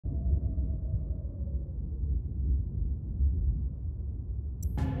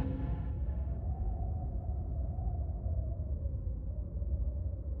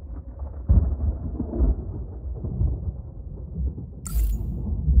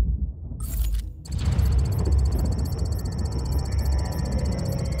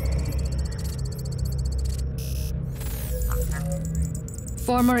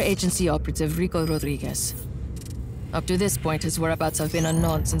former agency operative Rico Rodriguez. Up to this point, his whereabouts have been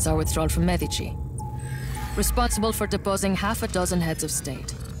unknown since our withdrawal from Medici. Responsible for deposing half a dozen heads of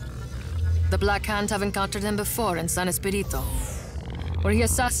state. The Black Hand have encountered him before in San Espirito, where he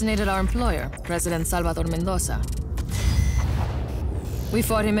assassinated our employer, President Salvador Mendoza. We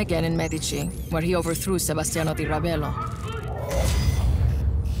fought him again in Medici, where he overthrew Sebastiano Di Ravello.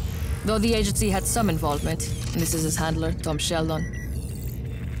 Though the agency had some involvement, this is his handler, Tom Sheldon.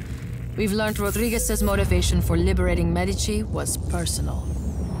 We've learned Rodriguez's motivation for liberating Medici was personal.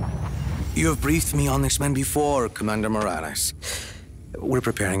 You have briefed me on this man before, Commander Morales. We're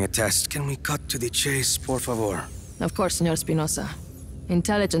preparing a test. Can we cut to the chase, por favor? Of course, Senor Espinosa.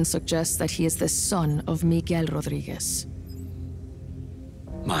 Intelligence suggests that he is the son of Miguel Rodriguez.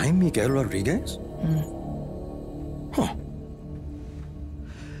 My Miguel Rodriguez? Huh.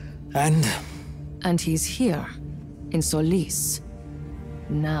 And he's here, in Solis,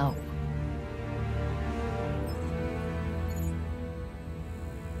 now.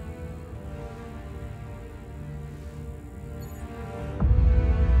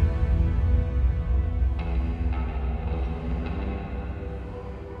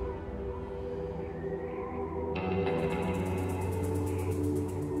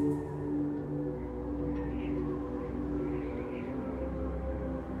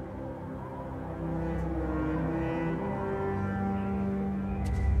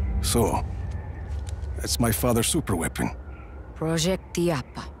 So, that's my father's superweapon. Project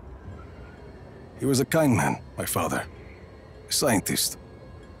Tiapa. He was a kind man, my father. A scientist.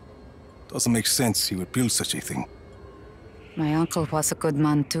 Doesn't make sense he would build such a thing. My uncle was a good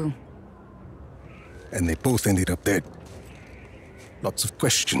man too. And they both ended up dead. Lots of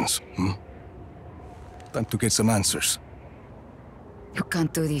questions, Time to get some answers. You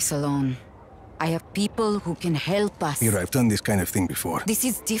can't do this alone. I have people who can help us. Mira, I've done this kind of thing before. This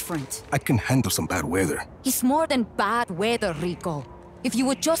is different. I can handle some bad weather. It's more than bad weather, Rico. If you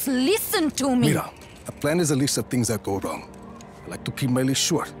would just listen to me. Mira, a plan is a list of things that go wrong. I like to keep my list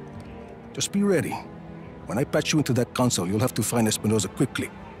short. Just be ready. When I patch you into that console, you'll have to find Espinosa quickly.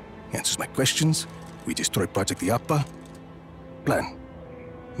 He answers my questions, we destroy Project Iapa. Plan.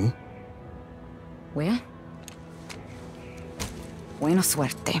 Where? Buena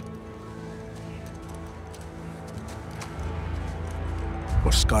suerte.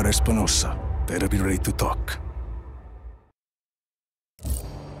 Oscar Espinosa, better be ready to talk.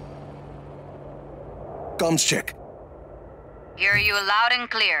 Comms check. Hear you loud and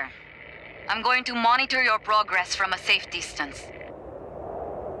clear. I'm going to monitor your progress from a safe distance.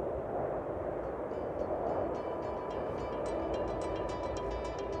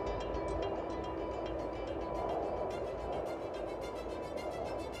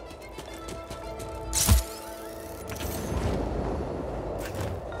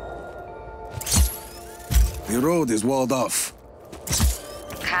 The road is walled off.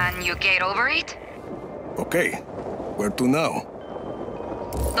 Can you get over it? Okay. Where to now?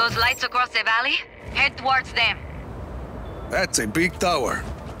 Those lights across the valley? Head towards them. That's a big tower.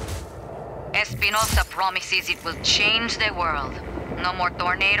 Espinosa promises it will change the world. No more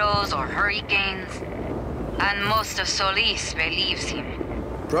tornadoes or hurricanes. And most of Solis believes him.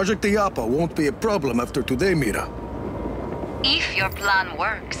 Project Iapa won't be a problem after today, Mira. If your plan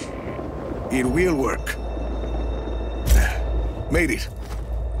works. It will work. Made it.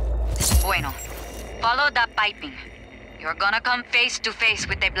 Bueno. Follow that piping. You're gonna come face to face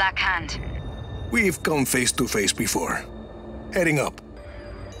with the Black Hand. We've come face to face before. Heading up.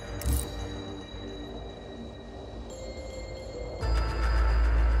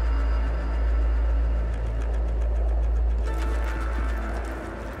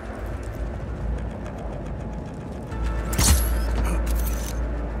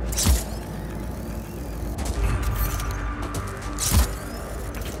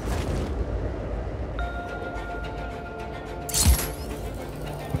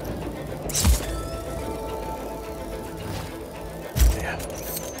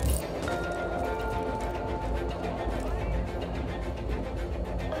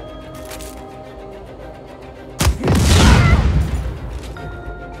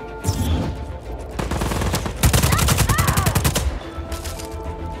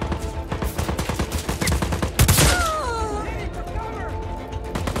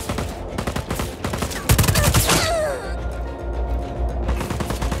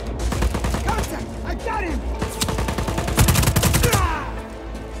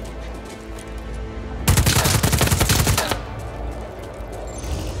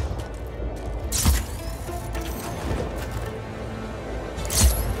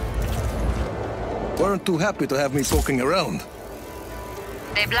 Weren't too happy to have me poking around.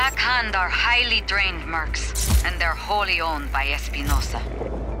 The Black Hand are highly trained mercs, and they're wholly owned by Espinosa.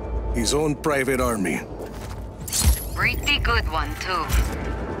 His own private army. Pretty good one, too.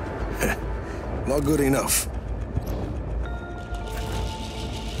 Not good enough.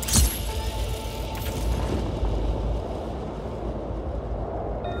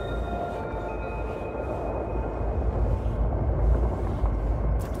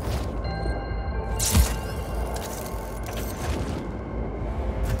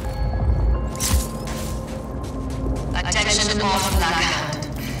 Attention all Black Hand.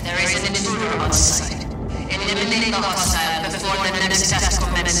 There is an intruder on site. Eliminate the hostile before the next test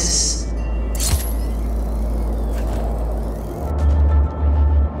commences.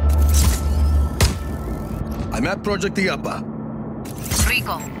 I'm at Project Iapa.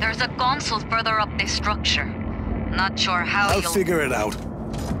 Rico, there's a console further up this structure. Not sure how I'll you'll... figure it out.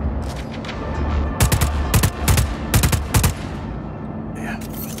 Yeah.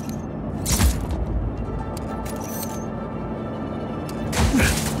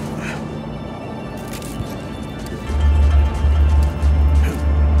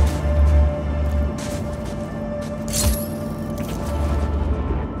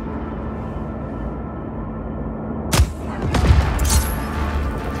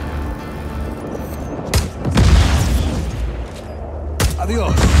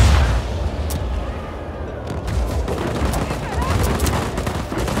 Adios.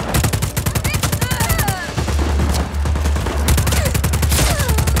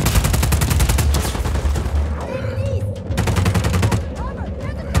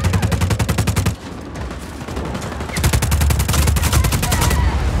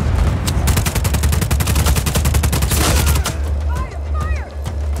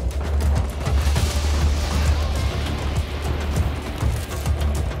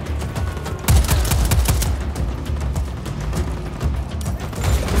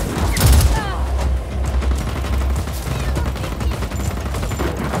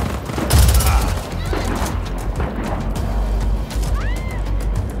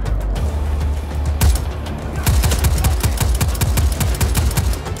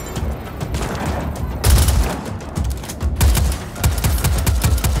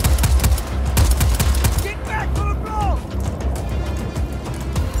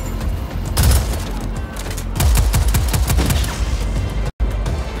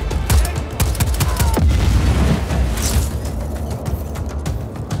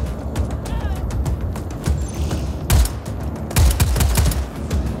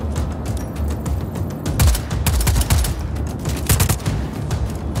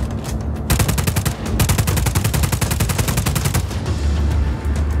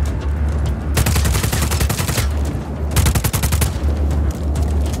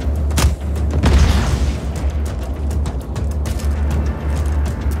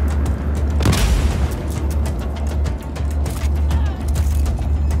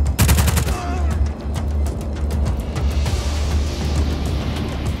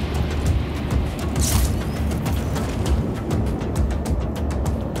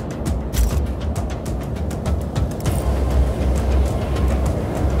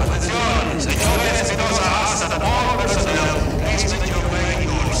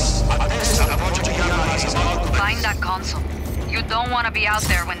 You don't want to be out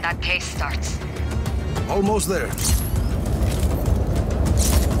there when that case starts. Almost there.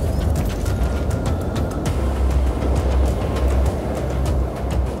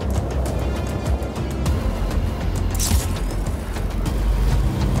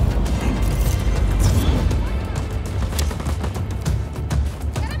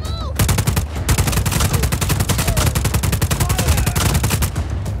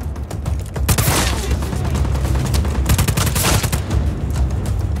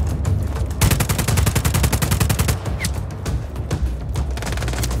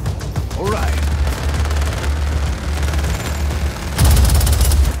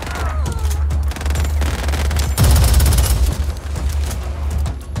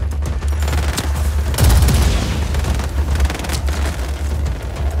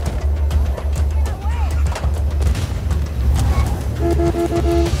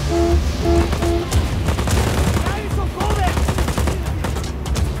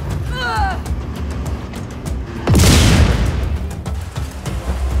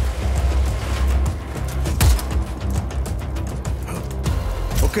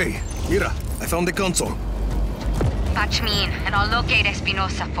 Okay, Mira, I found the console. Patch me in, and I'll locate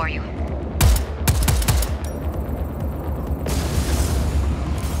Espinosa for you.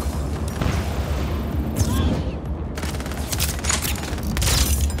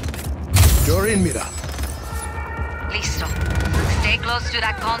 You're in, Mira. Listo. Stay close to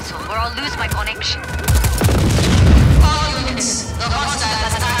that console, or I'll lose my connection. All units, the hostile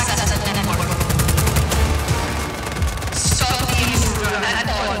has access to the network. Stop the intruder at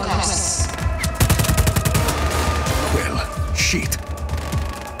all costs. Well, shit.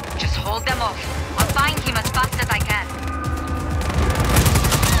 Just hold them off. I'll find him as fast as I can.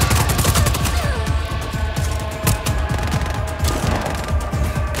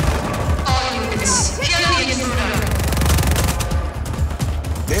 All units, kill the intruder.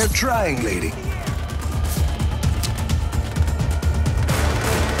 They're trying, lady.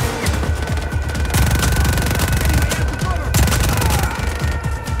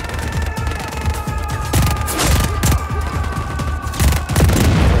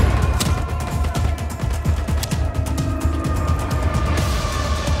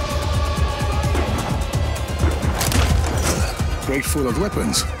 Crate full of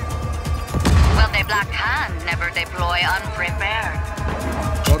weapons. Well, the Black Hand never deploy unprepared.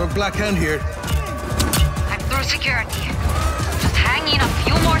 Lot of Black Hand here. I'm through security. Just hang in a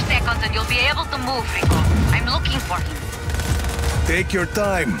few more seconds and you'll be able to move, Rico. I'm looking for him. Take your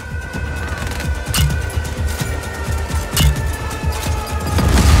time.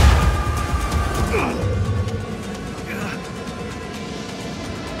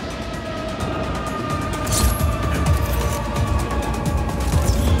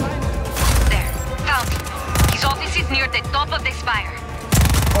 There, found him. His office is near the top of the spire.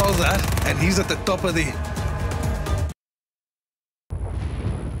 All that, and he's at the top of the...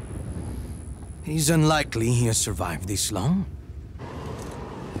 He's unlikely he has survived this long.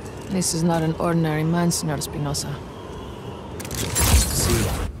 This is not an ordinary man, Senor Espinosa. See,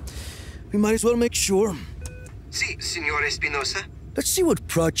 we might as well make sure. Sí, Señor Espinosa. Let's see what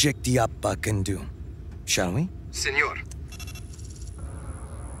Project Diapa can do, shall we? Señor.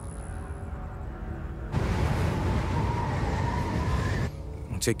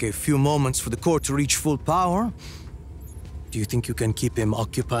 It'll take a few moments for the core to reach full power. Do you think you can keep him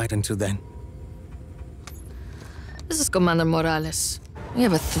occupied until then? This is Commander Morales. We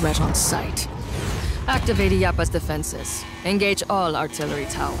have a threat on sight. Activate Iapa's defenses. Engage all artillery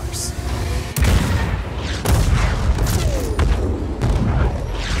towers.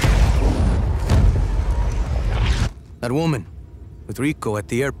 That woman with Rico at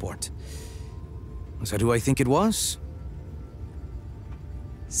the airport. Was that who I think it was?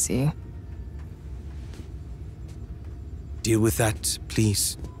 See? Deal with that,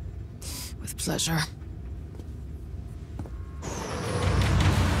 please. With pleasure.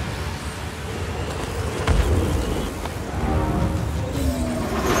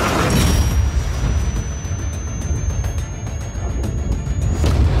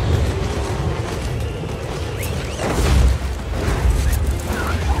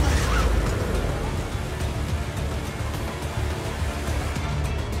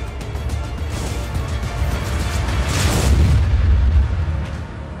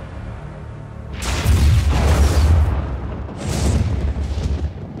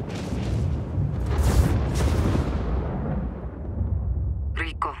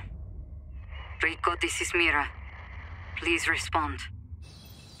 Rico, this is Mira. Please respond.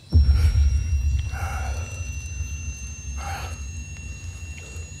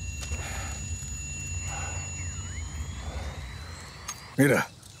 Mira.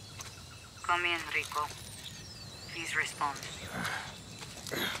 Come in, Rico. Please respond.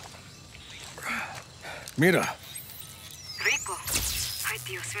 Mira. Rico! Ay,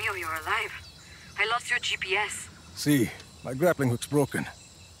 Dios mío, you're alive. I lost your GPS. See, my grappling hook's broken.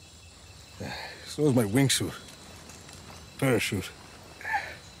 So is my wingsuit. Parachute.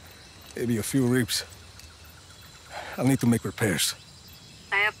 Maybe a few ribs. I'll need to make repairs.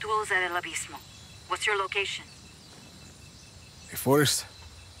 I have tools at El Abismo. What's your location? A forest?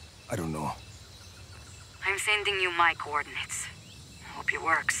 I don't know. I'm sending you my coordinates. Hope it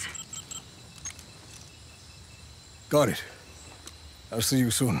works. Got it. I'll see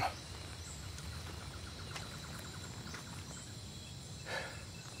you soon.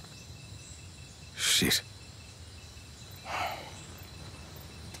 Shit.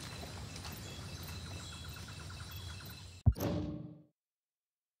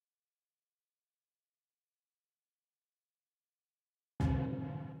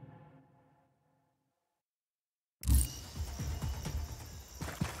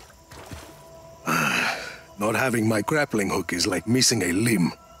 Not having my grappling hook is like missing a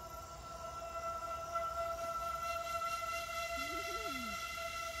limb.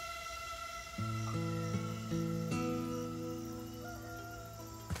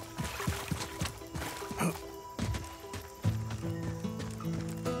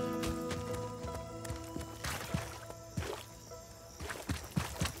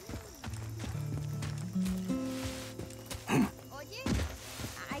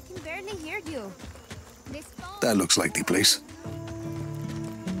 hardly heard you. This phone... That looks like the place.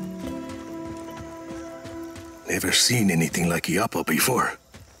 Never seen anything like Iapa before.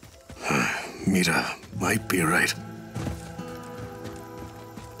 Mira might be right.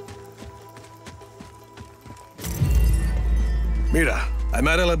 Mira, I'm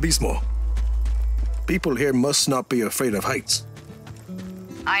at El Abismo. People here must not be afraid of heights.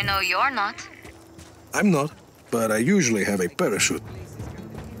 I know you're not. I'm not, but I usually have a parachute.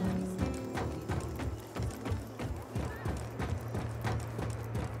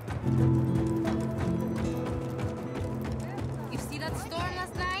 You see that storm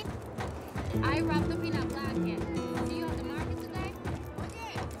last night? I wrapped up in a blanket. See you at the market today?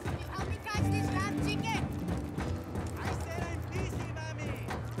 Okay, can you help me catch this lamb chicken? I said I'm busy,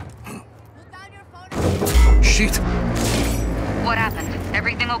 mommy. Put down your phone. Shit! What happened?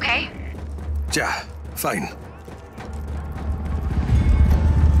 Everything okay? Yeah, fine.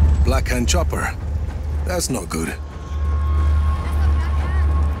 Black Hand Chopper. That's no good.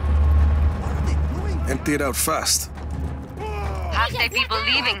 Empty it out fast. Half the people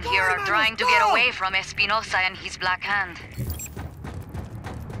leaving here are trying to get away from Espinosa and his Black Hand.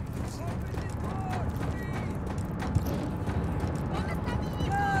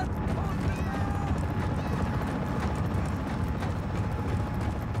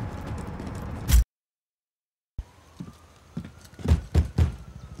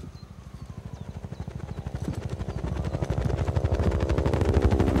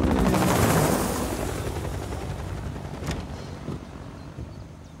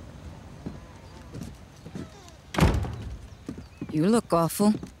 You look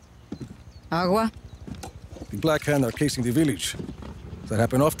awful. Agua? The Black Hand are casing the village. Does that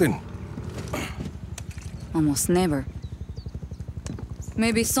happen often? Almost never.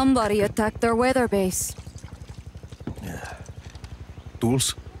 Maybe somebody attacked their weather base.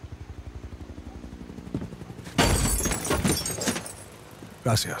 Tools?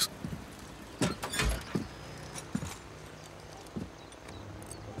 Gracias.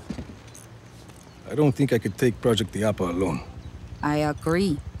 I don't think I could take Project Iapa alone. I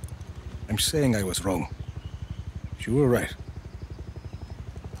agree. I'm saying I was wrong. You were right.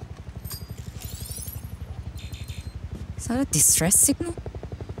 Is that a distress signal?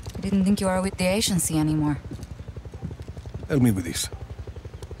 I didn't think you were with the agency anymore. Help me with this.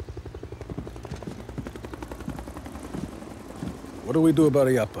 What do we do about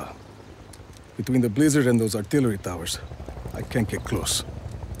Iapa? Between the blizzard and those artillery towers, I can't get close.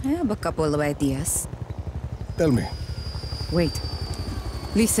 I have a couple of ideas. Tell me. Wait.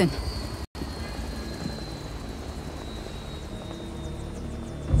 Listen.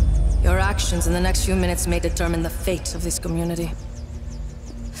 Your actions in the next few minutes may determine the fate of this community.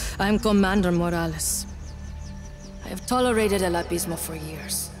 I am Commander Morales. I have tolerated El Abismo for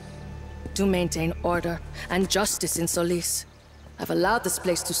years. To maintain order and justice in Solis, I've allowed this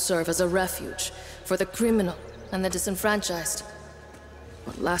place to serve as a refuge for the criminal and the disenfranchised.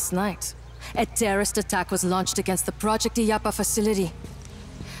 But last night, a terrorist attack was launched against the Project Iapa facility.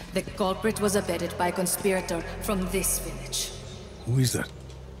 The culprit was abetted by a conspirator from this village. Who is that?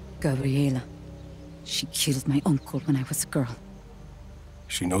 Gabriela. She killed my uncle when I was a girl.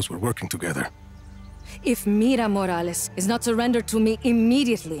 She knows we're working together. If Mira Morales is not surrendered to me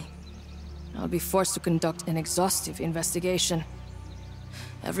immediately, I'll be forced to conduct an exhaustive investigation.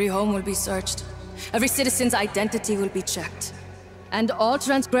 Every home will be searched. Every citizen's identity will be checked. And all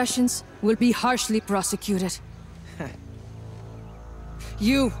transgressions will be harshly prosecuted.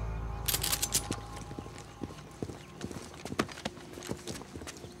 You!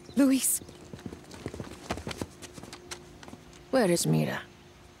 Luis! Where is Mira?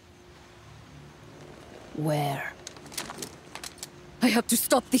 Where? I have to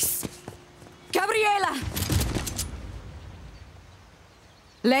stop this! Gabriela!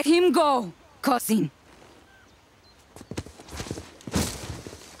 Let him go, cousin!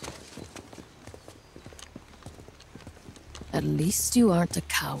 At least you aren't a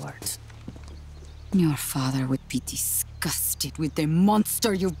coward. Your father would be disgusted with the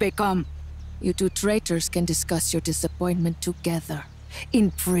monster you've become. You two traitors can discuss your disappointment together,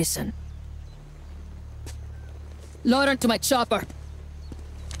 in prison. Load her to my chopper!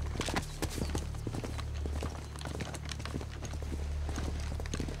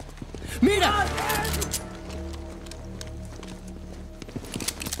 Mira!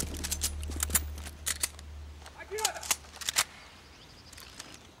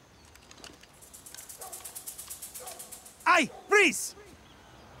 Ay, freeze!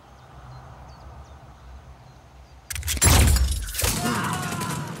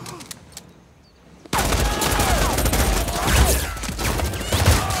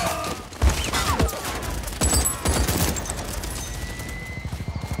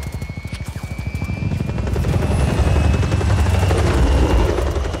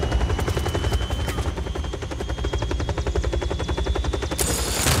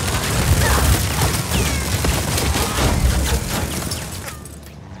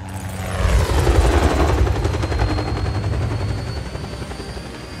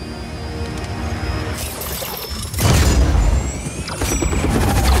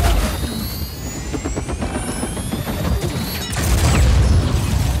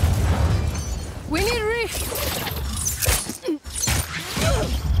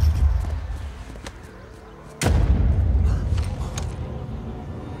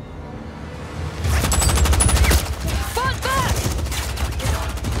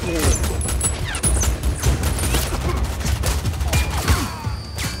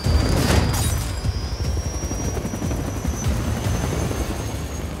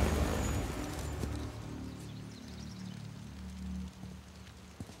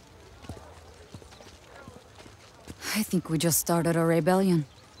 I think we just started a rebellion.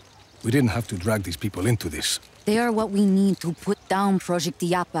 We didn't have to drag these people into this. They are what we need to put down Project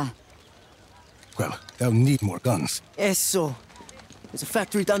Iapa. Well, they'll need more guns. Eso. There's a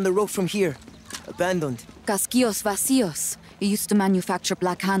factory down the road from here. Abandoned. Casquillos Vacíos. It used to manufacture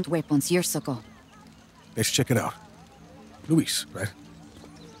Black Hand weapons years ago. Let's check it out. Luis, right?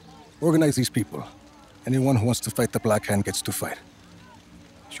 Organize these people. Anyone who wants to fight the Black Hand gets to fight.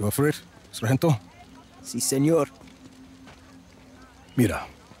 Is you up for it, Sargento? Si, senor. Mira,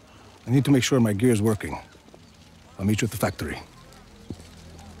 I need to make sure my gear is working. I'll meet you at the factory.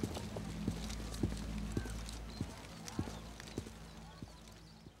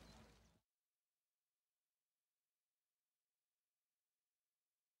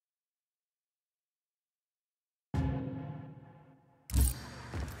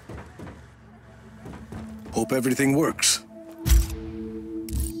 Hope everything works.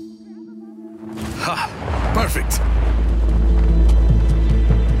 Ha! Perfect!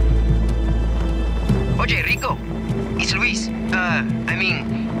 Oye, Rico. It's Luis.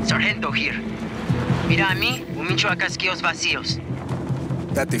 Sargento here. Mira a mí, un mincho a Casquillos Vacíos.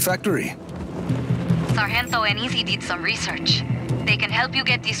 At the factory? Sargento and Izzy did some research. They can help you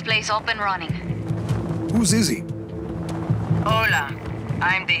get this place up and running. Who's Izzy? Hola.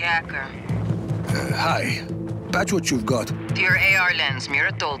 I'm the hacker. Hi. Patch what you've got. To your AR lens,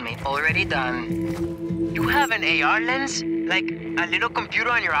 Mira told me. Already done. You have an AR lens? Like a little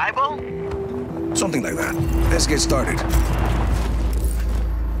computer on your eyeball? Something like that. Let's get started.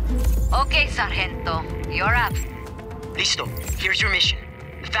 Okay, Sargento. You're up. Listo. Here's your mission.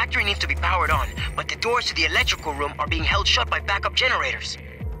 The factory needs to be powered on, but the doors to the electrical room are being held shut by backup generators.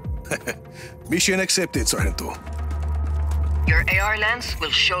 Mission accepted, Sargento. Your AR lens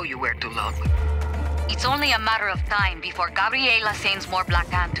will show you where to look. It's only a matter of time before Gabriela sends more Black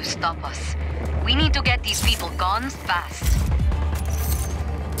Hand to stop us. We need to get these people guns fast.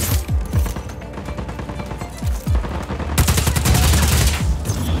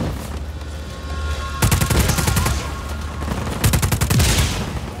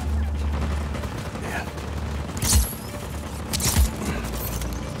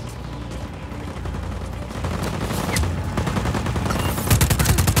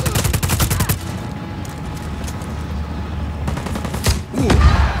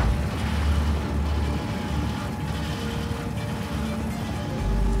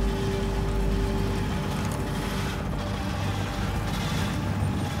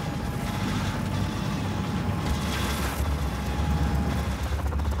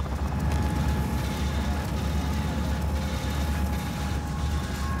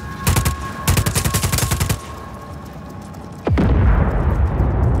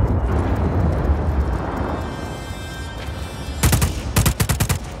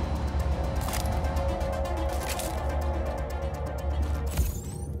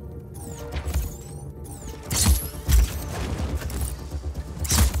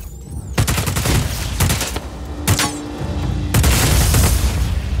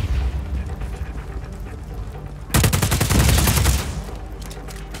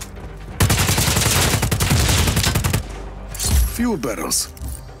 Fuel barrels.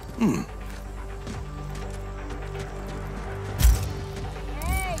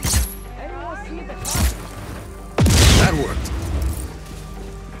 That worked.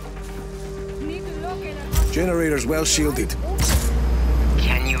 Generator's well shielded.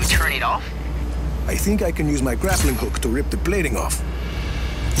 Can you turn it off? I think I can use my grappling hook to rip the plating off.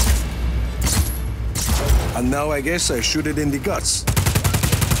 And now I guess I shoot it in the guts.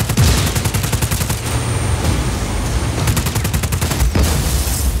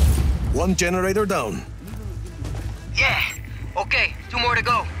 One generator down. Yeah. Okay, 2 more to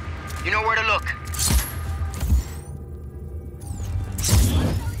go. You know where to look.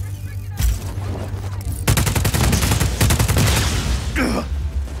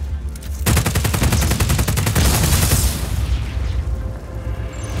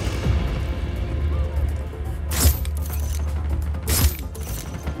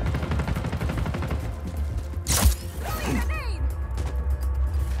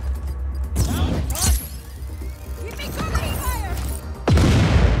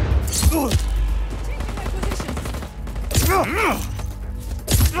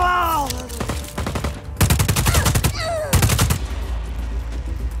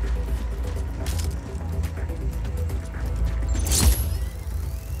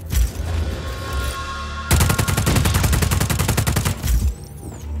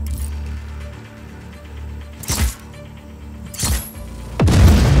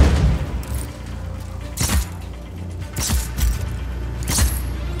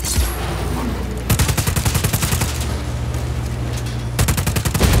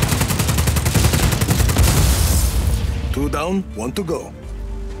 down, one to go.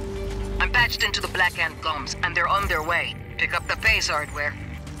 I'm patched into the Black Hand comms, and they're on their way. Pick up the pace, hardware.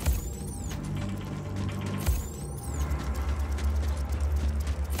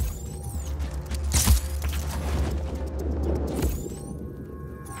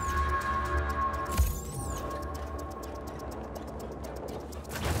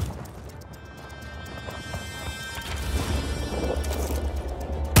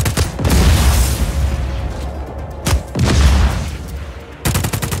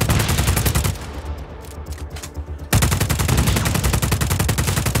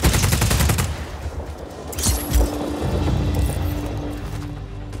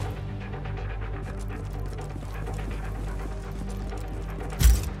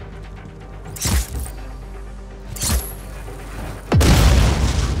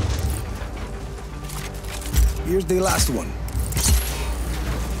 Here's the last one.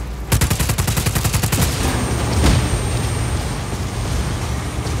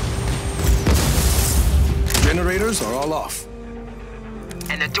 Generators are all off.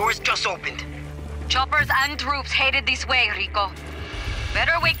 And the doors just opened. Choppers and troops headed this way, Rico.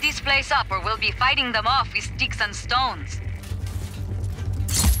 Better wake this place up or we'll be fighting them off with sticks and stones.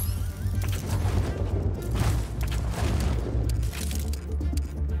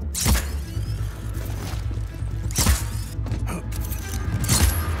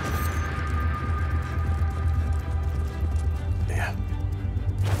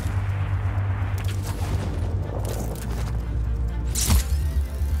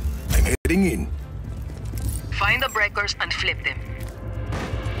 In. Find the breakers and flip them.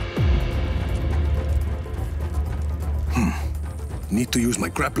 Need to use my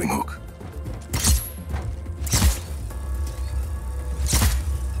grappling hook.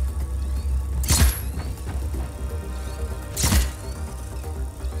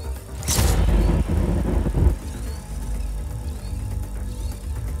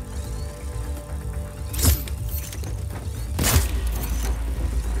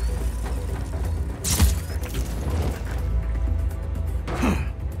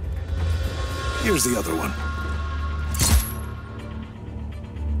 Here's the other one.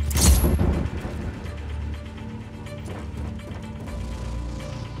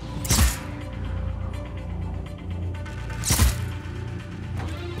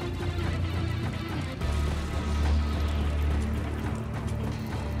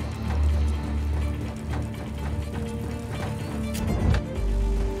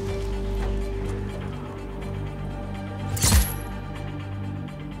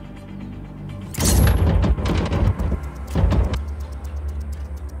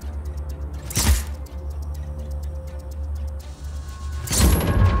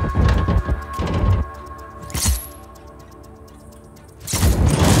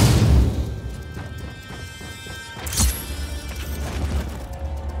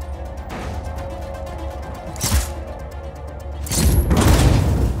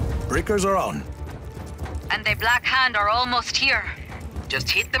 Breakers are on. And the Black Hand are almost here. Just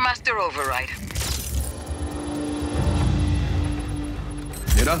hit the master override.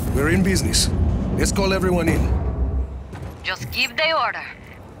 Mira, we're in business. Let's call everyone in. Just give the order.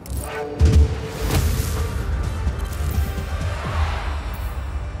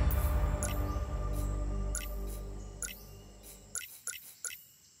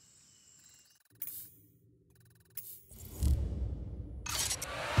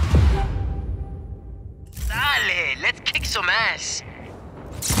 Let's kick some ass.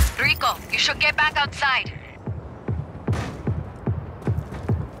 Rico, you should get back outside.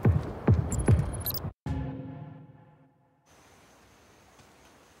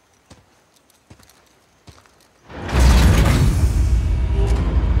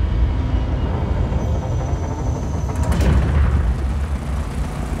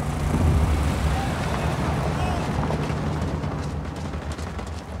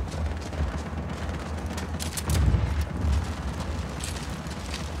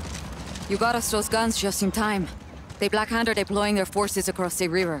 You got us those guns just in time. The Black Hand are deploying their forces across the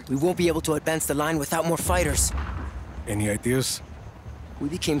river. We won't be able to advance the line without more fighters. Any ideas? We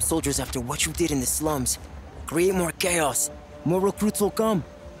became soldiers after what you did in the slums. Create more chaos. More recruits will come.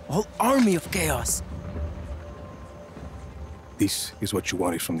 A whole army of chaos. This is what you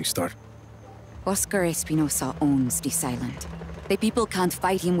wanted from the start. Oscar Espinosa owns this island. The people can't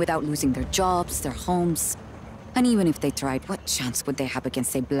fight him without losing their jobs, their homes. And even if they tried, what chance would they have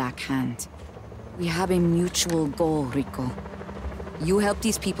against a Black Hand? We have a mutual goal, Rico. You help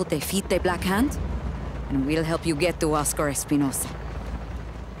these people defeat the Black Hand, and we'll help you get to Oscar Espinosa.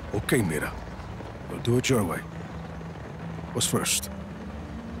 Okay, Mira. We'll do it your way. What's first?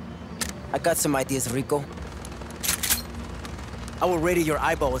 I got some ideas, Rico. I will radio your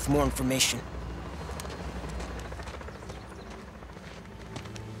eyeball with more information.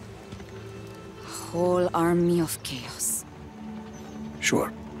 Whole army of chaos.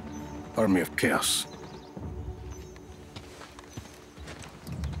 Sure. Army of Chaos.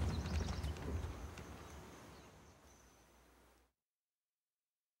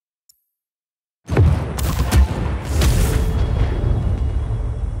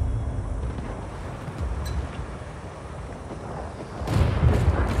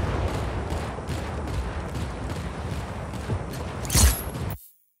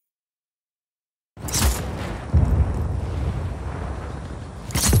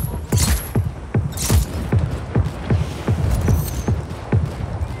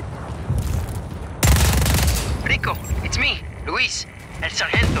 Rico, it's me, Luis, El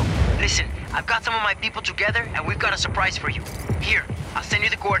Sargento. Listen, I've got some of my people together and we've got a surprise for you. Here, I'll send you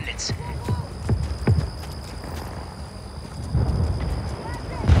the coordinates.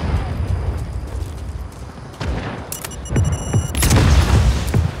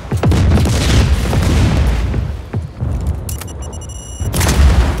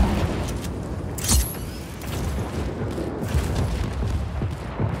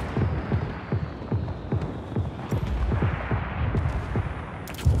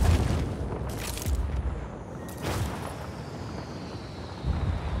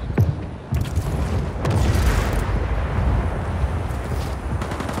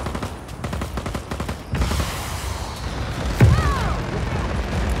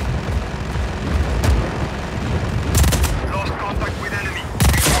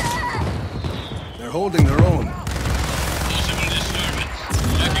 They're holding their own.